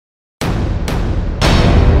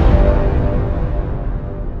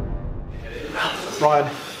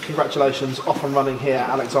Ryan, congratulations, off and running here at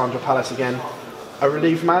Alexandra Palace again. A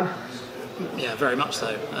relieved man? Yeah, very much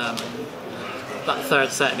so. That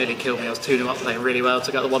third set nearly killed me. I was 2-0 up, playing really well,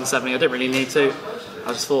 took out the 170. I didn't really need to.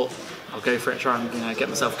 I just thought I'll go for it, try and get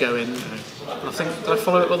myself going. I think, did I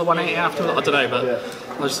follow it with a 180 after that? I don't know, but yeah.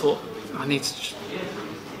 I just thought I need to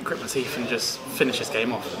grip my teeth and just finish this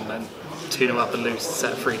game off, and then 2-0 up and lose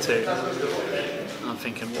set 3-2. I'm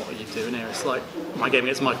thinking, what are you doing here? It's like my game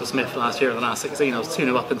against Michael Smith last year in the last 16. I was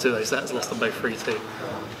 2-0 up in 2 of those sets, lost them both 3-2.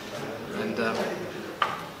 And I'm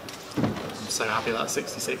so happy that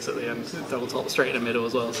 66 at the end, double top straight in the middle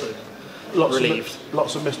as well. So relieved.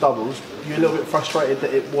 Lots of missed doubles. You're a little bit frustrated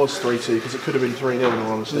that it was 3-2 because it could have been 3-0 in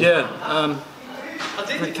all honesty. Yeah, I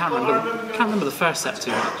really can't remember the first set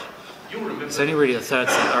too much. It's only really the third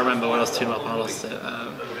set I remember when I was 2-0 up and I lost it.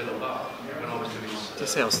 Did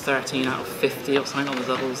I say I was 13 out of 50 or something on the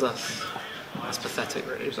doubles? That's pathetic,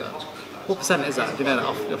 really. But what percent is that? Do you know that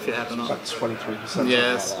off your head or not? Like 23%.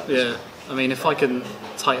 Yes, yeah. I mean, if I can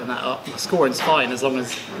tighten that up, my scoring's fine as long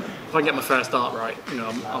as if I can get my first dart right.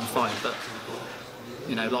 I'm fine. But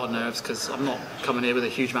a lot of nerves because I'm not coming here with a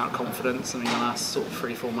huge amount of confidence. I mean, the last sort of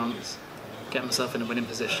 3-4 months, getting myself in a winning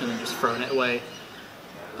position and just throwing it away.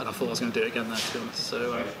 And I thought I was going to do it again there, to be honest.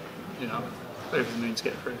 So, over the moon to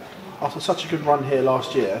get through. After such a good run here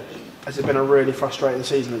last year, has it been a really frustrating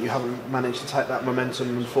season that you haven't managed to take that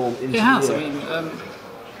momentum and form into the year? It has. I mean,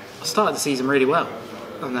 I started the season really well,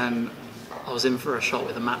 and then I was in for a shot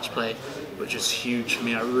with a match play, which was huge for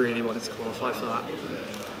me. I really wanted to qualify for that.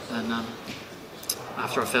 And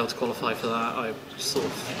after I failed to qualify for that, I sort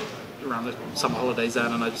of around the summer holidays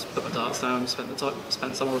then, and I just put my darts down, spent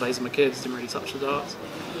summer holidays with my kids, didn't really touch the darts.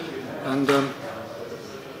 And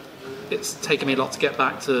it's taken me a lot to get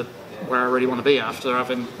back to where I really want to be after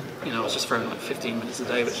having, I was just throwing like 15 minutes a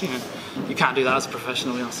day, which you can't do that as a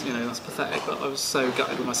professional. That's pathetic. But I was so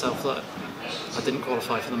gutted with myself that I didn't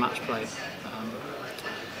qualify for the match play.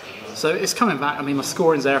 So it's coming back. I mean, my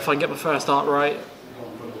scoring's there. If I can get my first dart right,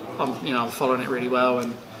 I'm following it really well.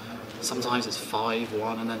 And sometimes it's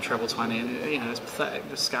 5-1 and then treble 20. And, it's pathetic.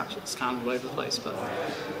 Just scanned all over the place. But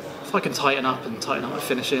if I can tighten up my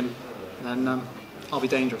finishing, then I'll be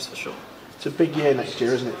dangerous for sure. It's a big year next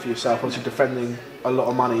year, isn't it, for yourself? Obviously defending a lot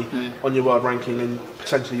of money on your world ranking, and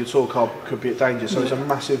potentially your tour card could be at danger. So it's a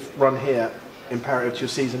massive run here, imperative to your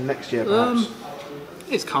season next year, perhaps.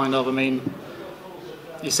 It's kind of. I mean,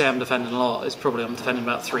 you say I'm defending a lot. It's probably I'm defending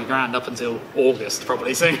about $3,000 up until August,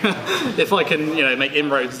 probably. So if I can, make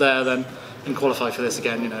inroads there, then and qualify for this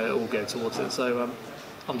again, it will go towards it. So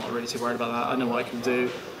I'm not really too worried about that. I know what I can do.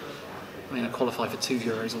 I mean, I qualified for 2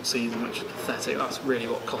 Euros all season, which is pathetic. That's really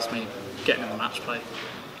what cost me getting in the match play.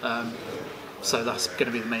 So that's going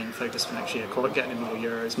to be the main focus for next year, getting in more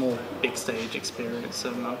Euros, more big stage experience,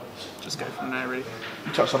 and I'll just go from there, really.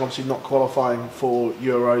 You touched on obviously not qualifying for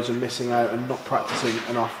Euros and missing out and not practising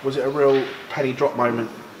enough. Was it a real penny drop moment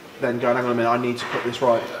then going, hang on a minute, I need to put this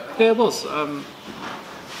right? Yeah, it was.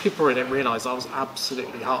 People probably don't realise I was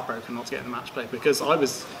absolutely heartbroken not to get in the match play because I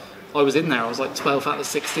was in there. I was like 12 out of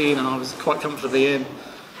 16 and I was quite comfortably in.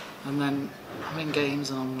 And then I'm in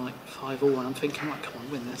games and I'm like 5-all and I'm thinking, right, come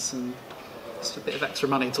on, win this. And just a bit of extra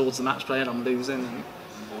money towards the match play and I'm losing. And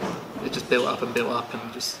it just built up and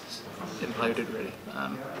just imploded, really.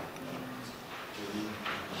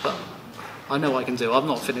 But I know what I can do.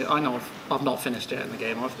 I know I've not finished yet in the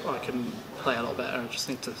game. I can play a lot better. I just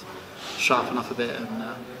need to sharpen up a bit and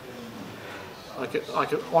I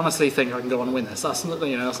could honestly think I can go on and win this. That's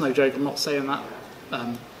no joke. I'm not saying that,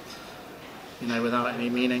 without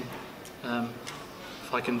any meaning.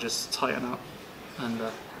 If I can just tighten up and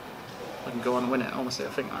I can go on and win it. Honestly, I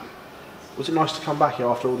think that. Was it nice to come back here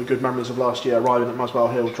after all the good memories of last year, arriving at Muswell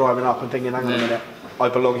Hill, driving up and thinking, hang on a minute, I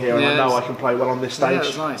belong here and I know I can play well on this stage? Yeah, it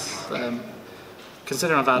was nice.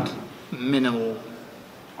 Considering I've had minimal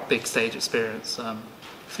big stage experience, I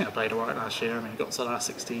think I played alright last year. I mean, I got to the last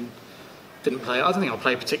 16. Didn't play. I don't think I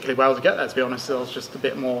played particularly well to get there, to be honest. I was just a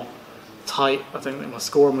bit more tight. I don't think my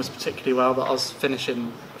scoring was particularly well, but I was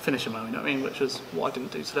finishing well, you know what I mean, which is what I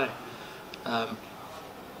didn't do today.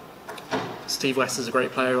 Steve West is a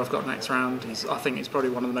great player I've got next round. I think he's probably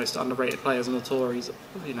one of the most underrated players on the tour. He's,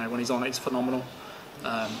 when he's on it, he's phenomenal.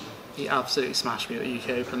 He absolutely smashed me at the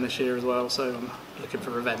UK Open this year as well, so I'm looking for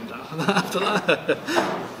revenge after that.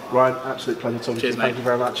 Ryan, absolute pleasure talking to you. Thank you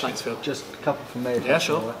very much. Thanks, Phil. Just a couple from me. Yeah,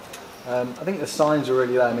 sure. I think the signs are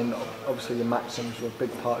really there. I mean, obviously the maxims were a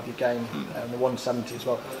big part of your game, and the 170 as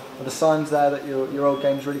well. Are the signs there that your old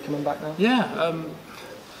game's really coming back now? Yeah,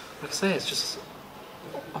 like I say, it's just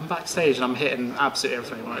I'm backstage and I'm hitting absolutely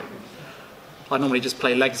everything right. I normally just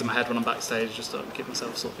play legs in my head when I'm backstage, just to give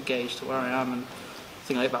myself sort of a gauge to where I am. And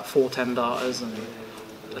think I hit about 410 darters and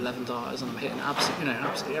 11 darters, and I'm hitting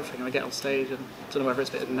absolutely everything I get on stage. And I don't know whether it's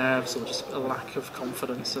a bit of nerves or just a lack of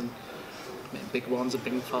confidence, and I'm hitting big ones and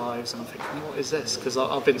big fives, and I'm thinking, what is this? Because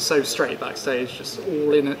I've been so straight backstage, just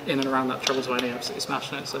all in and around that treble 20, absolutely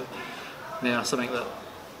smashing it. So yeah, something that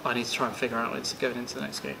I need to try and figure out going into the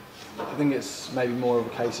next game. I think it's maybe more of a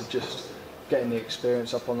case of just getting the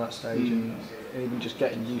experience up on that stage and even just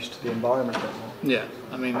getting used to the environment a bit more. Yeah,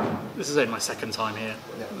 I mean, this is only my second time here.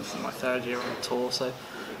 Yeah. This is my third year on the tour, so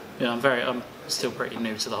yeah, I'm still pretty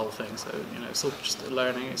new to the whole thing. So it's all just a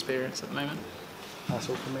learning experience at the moment. That's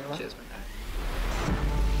all from me, right? Cheers, mate.